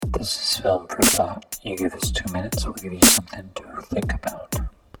This is Film for Thought. You give us 2 minutes, we'll give you something to think about.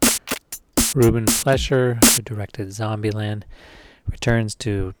 Ruben Fleischer, who directed Zombieland, returns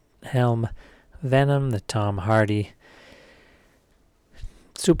to helm Venom, the Tom Hardy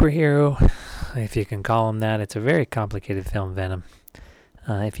superhero, if you can call him that. It's a very complicated film, Venom.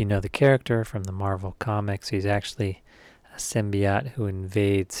 If you know the character from the Marvel Comics, he's actually a symbiote who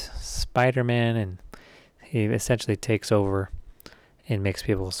invades Spider-Man, and he essentially takes over and makes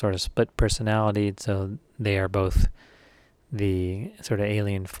people sort of split personality, so they are both the sort of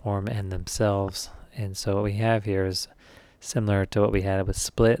alien form and themselves. And so what we have here is similar to what we had with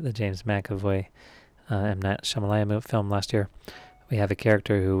Split, the James McAvoy M. Night Shyamalan film last year. We have a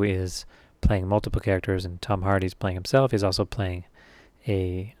character who is playing multiple characters, and Tom Hardy's playing himself. He's also playing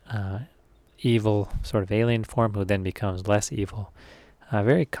a evil sort of alien form who then becomes less evil. A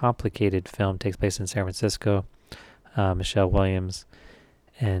very complicated film, takes place in San Francisco. Michelle Williams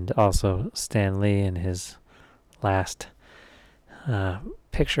and also Stan Lee in his last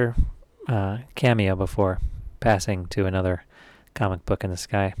picture cameo before passing to another comic book in the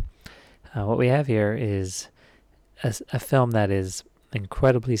sky. What we have here is a film that is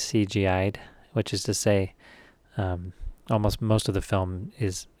incredibly CGI'd, which is to say almost most of the film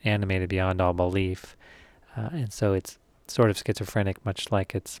is animated beyond all belief, and so it's sort of schizophrenic, much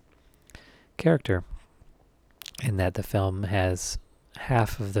like its character, in that the film has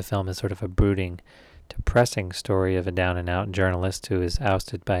half of the film is sort of a brooding, depressing story of a down-and-out journalist who is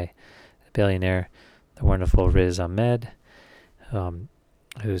ousted by a billionaire, the wonderful Riz Ahmed,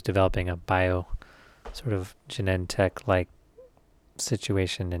 who's developing a bio sort of Genentech-like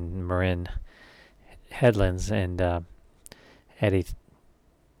situation in Marin Headlands, and Eddie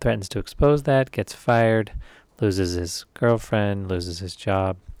threatens to expose that, gets fired, loses his girlfriend, loses his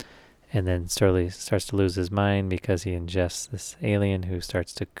job, and then slowly starts to lose his mind because he ingests this alien who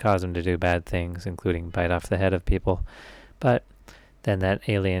starts to cause him to do bad things, including bite off the head of people. But then that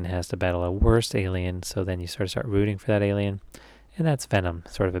alien has to battle a worse alien, so then you sort of start rooting for that alien, and that's Venom,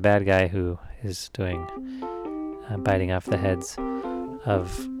 sort of a bad guy who is doing biting off the heads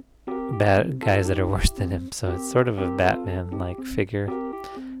of bad guys that are worse than him. So it's sort of a Batman-like figure,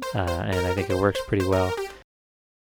 and I think it works pretty well.